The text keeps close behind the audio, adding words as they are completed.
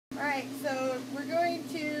Alright, so we're going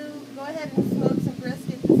to go ahead and smoke some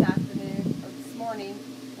brisket this afternoon, or this morning,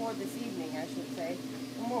 or this evening I should say.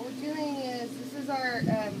 And what we're doing is, this is our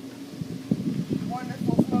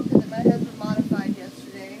wonderful smoker that my husband modified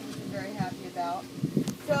yesterday, which I'm very happy about.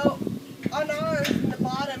 So, on ours, in the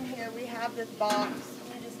bottom here, we have this box.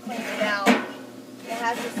 We just cleaned it out. It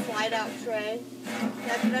has a slide out tray.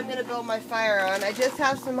 That's what I'm going to build my fire on. I just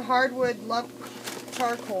have some hardwood lump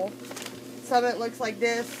charcoal. Some of it looks like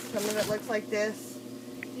this, some of it looks like this.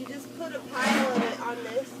 You just put a pile of it on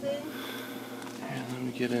this thing. Here, let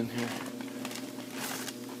me get in here.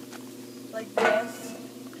 Like this.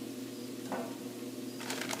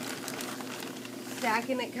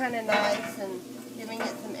 Stacking it kind of nice and giving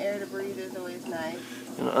it some air to breathe is always nice.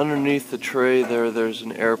 And underneath the tray there's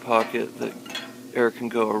an air pocket that air can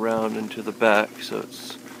go around into the back, so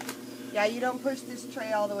it's... Yeah, you don't push this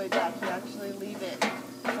tray all the way back. You actually leave it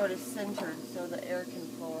sort of centered so the air can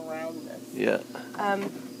flow around this. Yeah.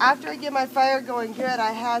 After I get my fire going good,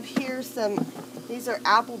 I have here these are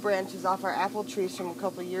apple branches off our apple trees from a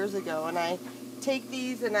couple years ago, and I take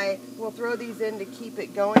these and I will throw these in to keep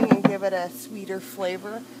it going and give it a sweeter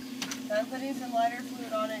flavor. So I'm putting some lighter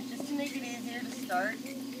fluid on it just to make it easier to start.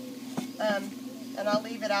 And I'll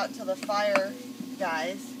leave it out till the fire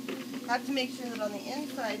dies. I have to make sure that on the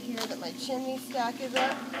inside here that my chimney stack is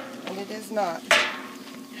up, and it is not.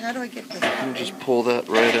 How do I get this? You just pull that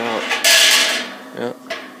right out. Yeah.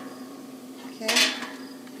 Okay.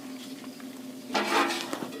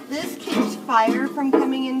 This keeps fire from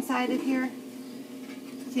coming inside of here.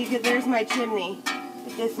 See, because there's my chimney.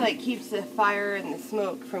 But this like keeps the fire and the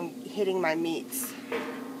smoke from hitting my meats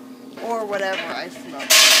or whatever I smoke.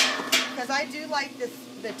 Because I do like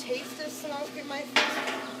the taste of smoke in my food.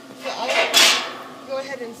 So I'll go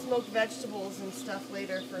ahead and smoke vegetables and stuff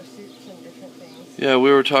later for soups and different things. Yeah,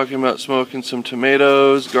 we were talking about smoking some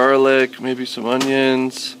tomatoes, garlic, maybe some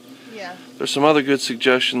onions. Yeah. There's some other good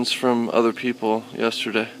suggestions from other people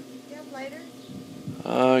yesterday. Do you have lighter?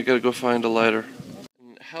 I gotta go find a lighter.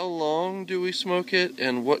 How long do we smoke it,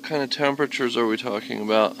 and what kind of temperatures are we talking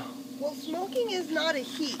about? Well, smoking is not a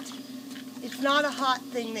heat. It's not a hot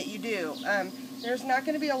thing that you do. There's not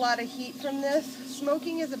going to be a lot of heat from this.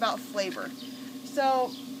 Smoking is about flavor.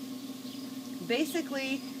 So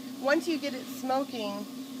basically, once you get it smoking,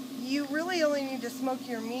 you really only need to smoke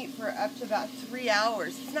your meat for up to about 3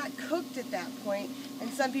 hours. It's not cooked at that point.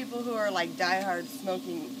 And some people who are like diehard smoke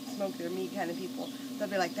their meat kind of people, they'll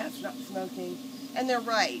be like, that's not smoking. And they're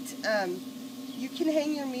right. You can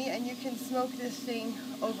hang your meat and you can smoke this thing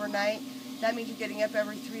overnight. That means you're getting up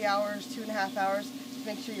every 3 hours, 2.5 hours, to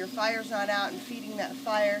make sure your fire's not out and feeding that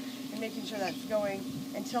fire and making sure that's going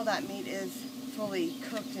until that meat is fully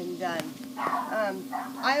cooked and done.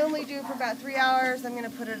 I only do it for about 3 hours. I'm going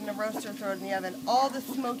to put it in a roaster, throw it in the oven. All the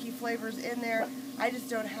smoky flavors in there. I just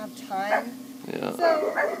don't have time. Yeah.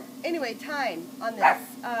 So, anyway, time on this.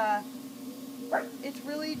 It's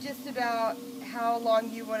really just about how long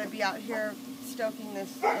you want to be out here stoking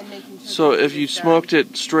this and making sure. So if you smoked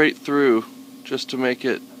it straight through, just to make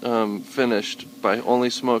it finished by only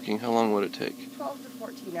smoking, how long would it take? 12 to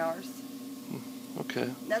 14 hours. Okay.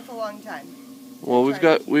 That's a long time. Well, we've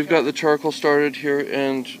got the charcoal started here,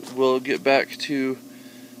 and we'll get back to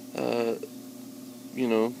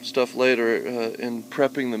stuff later in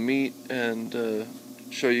prepping the meat and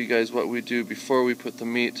show you guys what we do before we put the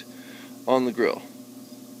meat on the grill.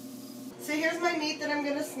 So here's my meat that I'm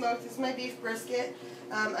going to smoke. This is my beef brisket.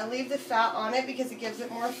 I leave the fat on it because it gives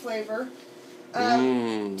it more flavor.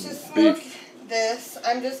 To smoke this,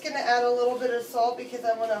 I'm just going to add a little bit of salt because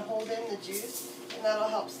I want to hold in the juice, and that'll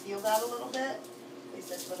help seal that a little bit. At least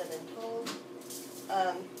that's what I've been told.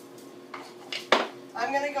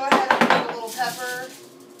 I'm going to go ahead and put a little pepper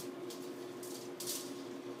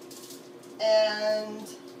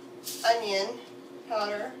and onion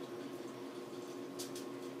powder.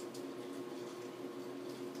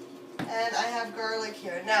 And I have garlic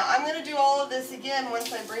here. Now, I'm going to do all of this again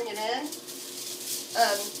once I bring it in.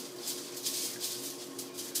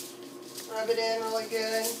 Rub it in really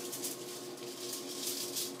good.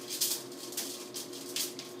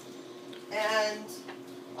 And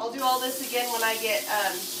I'll do all this again when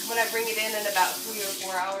I bring it in about 3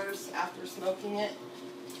 or 4 hours after smoking it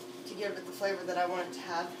to give it the flavor that I want it to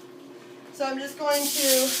have. So I'm just going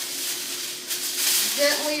to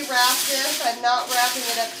gently wrap this. I'm not wrapping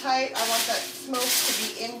it up tight. I want that smoke to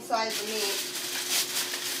be inside the meat.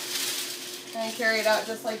 And carry it out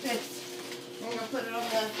just like this. I'm going to put it on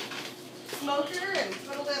the smoker and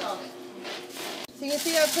put a lid on it. So you can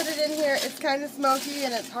see I put it in here. It's kind of smoky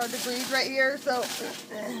and it's hard to breathe right here, so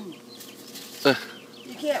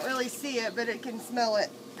you can't really see it, but it can smell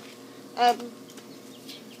it. I'm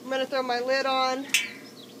going to throw my lid on,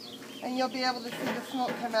 and you'll be able to see the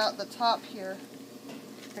smoke come out the top here.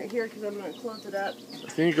 Right here, because I'm going to close it up. I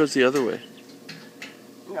think it goes the other way.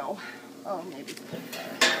 No. Oh, maybe.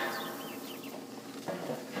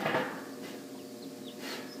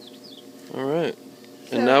 All right.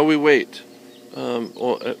 And now we wait.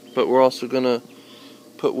 But we're also going to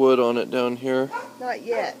put wood on it down here. Not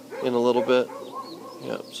yet. In a little bit.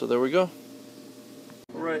 Yeah, so there we go.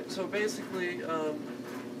 Right, so basically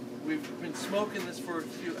we've been smoking this for a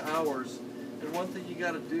few hours. And one thing you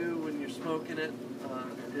got to do when you're smoking it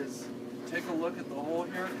is take a look at the hole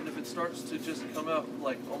here. And if it starts to just come out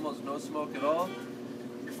like almost no smoke at all,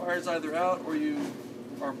 your fire's either out or you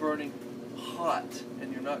are burning hot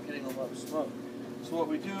and you're not getting a lot of smoke. So what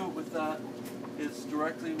we do with that is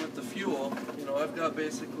directly with the fuel. You know, I've got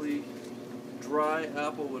basically dry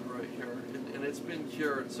applewood right here, and it's been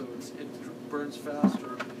cured, so it burns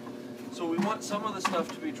faster. So we want some of the stuff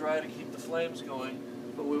to be dry to keep the flames going,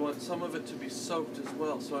 but we want some of it to be soaked as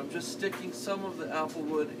well. So I'm just sticking some of the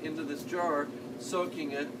applewood into this jar,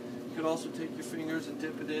 soaking it. You can also take your fingers and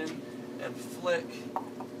dip it in and flick.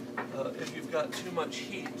 If you've got too much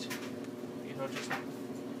heat, you know,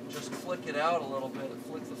 just flick it out a little bit,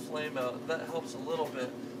 flick the flame out, and that helps a little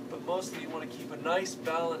bit. But mostly you want to keep a nice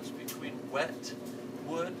balance between wet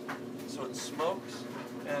wood, so it smokes,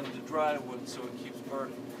 and dry wood, so it keeps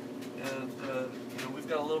burning. And you know, we've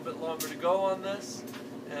got a little bit longer to go on this,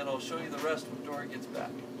 and I'll show you the rest when Dory gets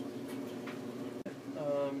back.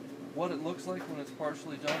 What it looks like when it's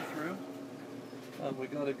partially done through. We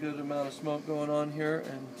got a good amount of smoke going on here,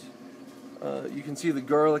 and you can see the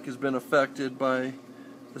garlic has been affected by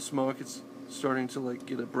the smoke. It's starting to like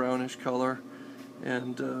get a brownish color,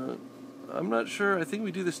 and I'm not sure. I think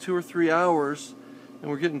we do this 2 or 3 hours, and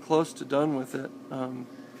we're getting close to done with it.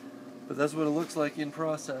 But that's what it looks like in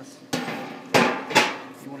process.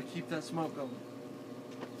 You want to keep that smoke going.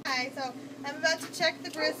 Okay, so I'm about to check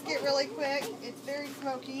the brisket really quick. It's very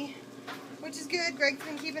smoky, which is good. Greg's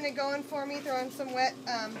been keeping it going for me, throwing some wet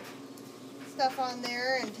stuff on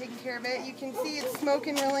there and taking care of it. You can see it's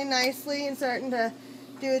smoking really nicely and starting to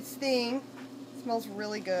do its thing. It smells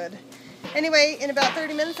really good. Anyway, in about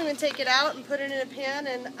 30 minutes I'm going to take it out and put it in a pan,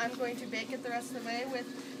 and I'm going to bake it the rest of the way with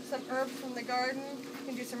some herbs from the garden. You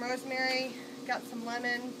can do some rosemary, got some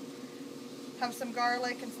lemon, have some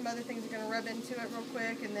garlic and some other things. I'm going to rub into it real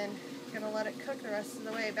quick, and then I'm going to let it cook the rest of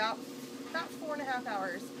the way, about 4.5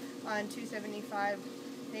 hours on 275,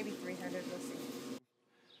 maybe 300, we'll see.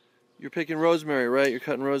 You're picking rosemary, right? You're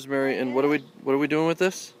cutting rosemary, and what are we doing with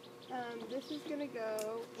this? This is going to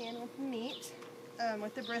go in with the meat,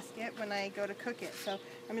 with the brisket when I go to cook it. So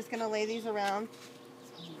I'm just going to lay these around.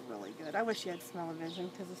 It smells really good. I wish you had smell-o-vision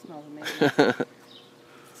because it smells amazing.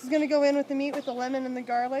 This is going to go in with the meat with the lemon and the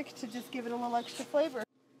garlic to just give it a little extra flavor.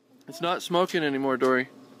 It's not smoking anymore, Dory.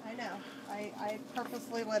 I know. I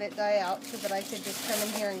purposely let it die out so that I could just come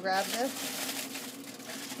in here and grab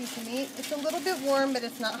this piece of meat. It's a little bit warm, but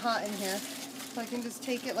it's not hot in here. So I can just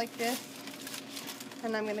take it like this,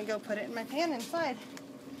 and I'm going to go put it in my pan inside.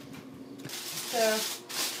 So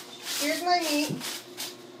here's my meat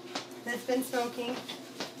that's been smoking.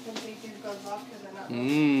 I'm going to take these gloves off because they're not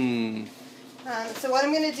Mmm. So what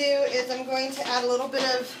I'm going to do is I'm going to add a little bit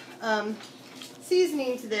of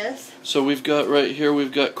seasoning to this. So we've got right here,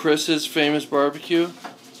 we've got Chris's famous barbecue.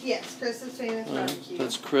 Yes, Chris's famous barbecue.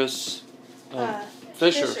 That's Chris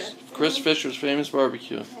Fisher. Chris Fisher's famous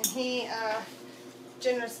barbecue. And he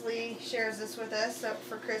generously shares this with us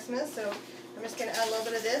for Christmas. So I'm just going to add a little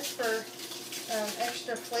bit of this for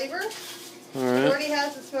extra flavor. All right. It already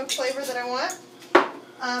has the smoked flavor that I want.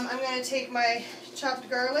 I'm going to take my chopped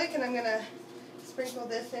garlic and I'm going to sprinkle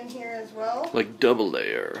this in here as well. Like double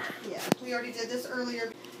layer. Yeah, we already did this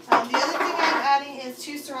earlier. The other thing I'm adding is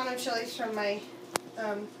 2 serrano chilies from my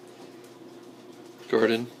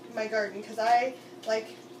Garden. My garden, because I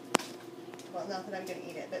like, well, not that I'm going to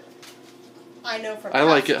eat it, but I know from I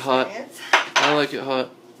like it hot. I like it hot.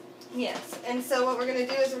 Yes, and so what we're going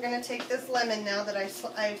to do is we're going to take this lemon now that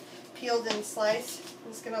I peeled and sliced.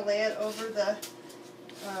 I'm just going to lay it over the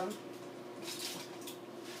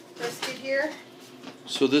brisket here.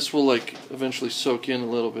 So this will like eventually soak in a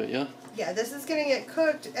little bit, yeah? Yeah, this is going to get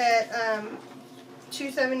cooked at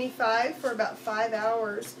 275 for about 5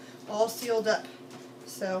 hours, all sealed up.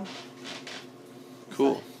 So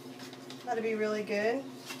cool. That'll be really good.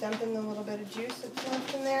 Dump in the little bit of juice that's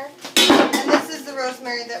left in there. And this is the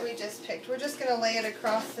rosemary that we just picked. We're just going to lay it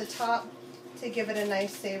across the top to give it a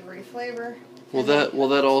nice savory flavor. Will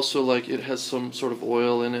that also, like, it has some sort of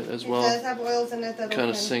oil in it as well? It does have oils in it that kind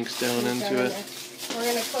of sinks down into it. We're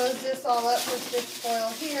going to close this all up with this foil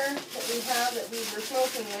here that we have that we were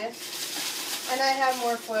smoking with. And I have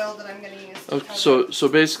more foil that I'm going to use. Okay, so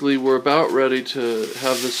basically we're about ready to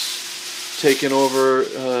have this taken over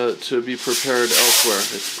to be prepared elsewhere.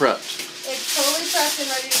 It's prepped. It's totally prepped and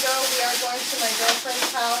ready to go. We are going to my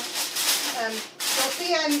girlfriend's house. You'll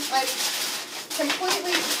see I'm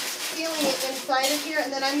completely sealing it inside of here,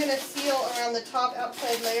 and then I'm going to seal around the top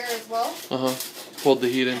outside layer as well. Hold the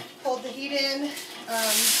heat in. Hold the heat in.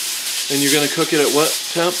 And you're going to cook it at what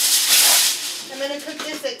temp? I'm going to cook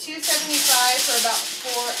this at 275 for about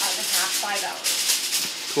 4.5, 5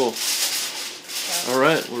 hours. Cool. So. All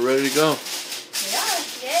right, we're ready to go. We are.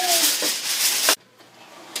 Yay!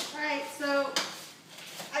 All right, so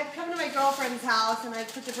I've come to my girlfriend's house and I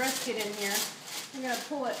put the brisket in here. I'm going to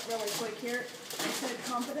pull it really quick here. I said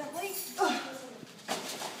confidently.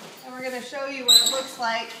 And we're going to show you what it looks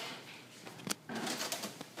like.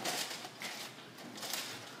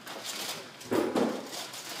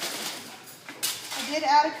 I did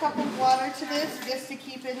add a cup of water to this just to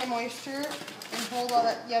keep in the moisture and hold all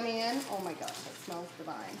that yummy in. Oh my gosh, that smells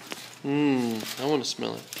divine. I want to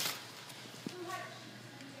smell it.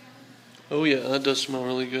 Oh yeah, that does smell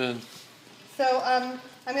really good. So I'm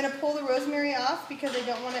going to pull the rosemary off because I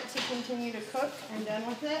don't want it to continue to cook. I'm done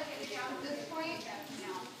with it at this point.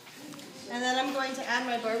 And then I'm going to add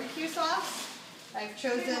my barbecue sauce. I've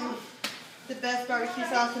chosen the best barbecue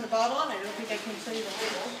sauce in the bottle, and I don't think I can show you the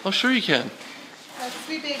label. Oh, sure you can. That's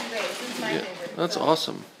Sweet Baby Ray's. This is my favorite. That's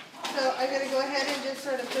awesome. So I'm going to go ahead and just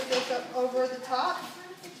sort of put this up over the top.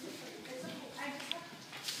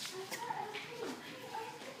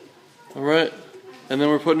 All right. And then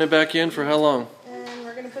we're putting it back in for how long? And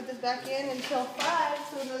we're going to put this back in until 5,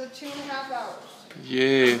 so another 2.5 hours.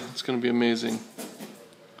 Yay, it's going to be amazing.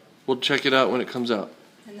 We'll check it out when it comes out.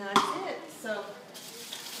 And that's it. So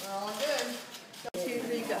we're all good. 2,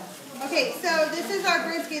 3, go. Okay, so this is our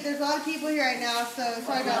brisket. There's a lot of people here right now, so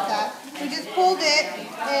sorry about that. We just pulled it,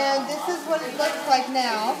 and this is what it looks like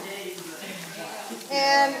now.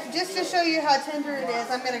 And just to show you how tender it is,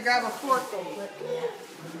 I'm going to grab a fork real quick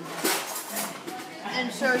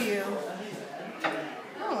and show you.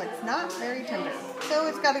 Oh, it's not very tender. So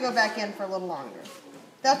it's got to go back in for a little longer.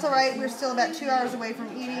 That's all right. We're still about 2 hours away from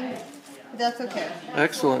eating. But that's okay.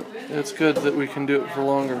 Excellent. It's good that we can do it for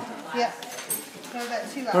longer. Yep. So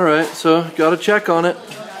about 2 hours. All right, so got to check on it.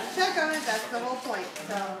 Check on it. That's the whole point.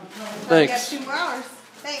 So thanks. we got 2 more hours.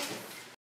 Thanks.